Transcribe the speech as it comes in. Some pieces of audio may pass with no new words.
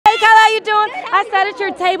sat at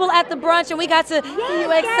your table at the brunch and we got to see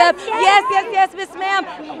you accept. Yes, Miss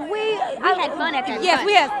Ma'am. We had fun at that Yes, brunch.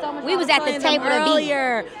 we had so much We fun was at the playing table them to beat.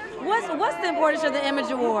 earlier. What's the importance of the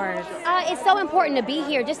Image Awards? It's so important to be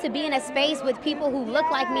here, just to be in a space with people who look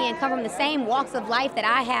like me and come from the same walks of life that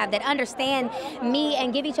I have, that understand me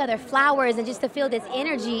and give each other flowers, and just to feel this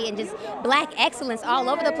energy and just Black excellence all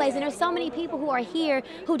over the place. And there's so many people who are here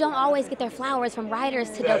who don't always get their flowers, from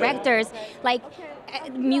writers to directors, like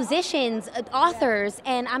musicians, authors,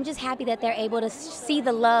 and I'm just happy that they're able to see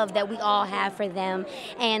the love that we all have for them,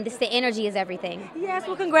 and the energy is everything. Yes,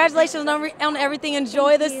 well, congratulations on everything.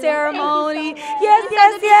 Enjoy the ceremony. Yes.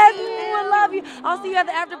 I love you. I'll see you at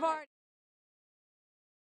the after party.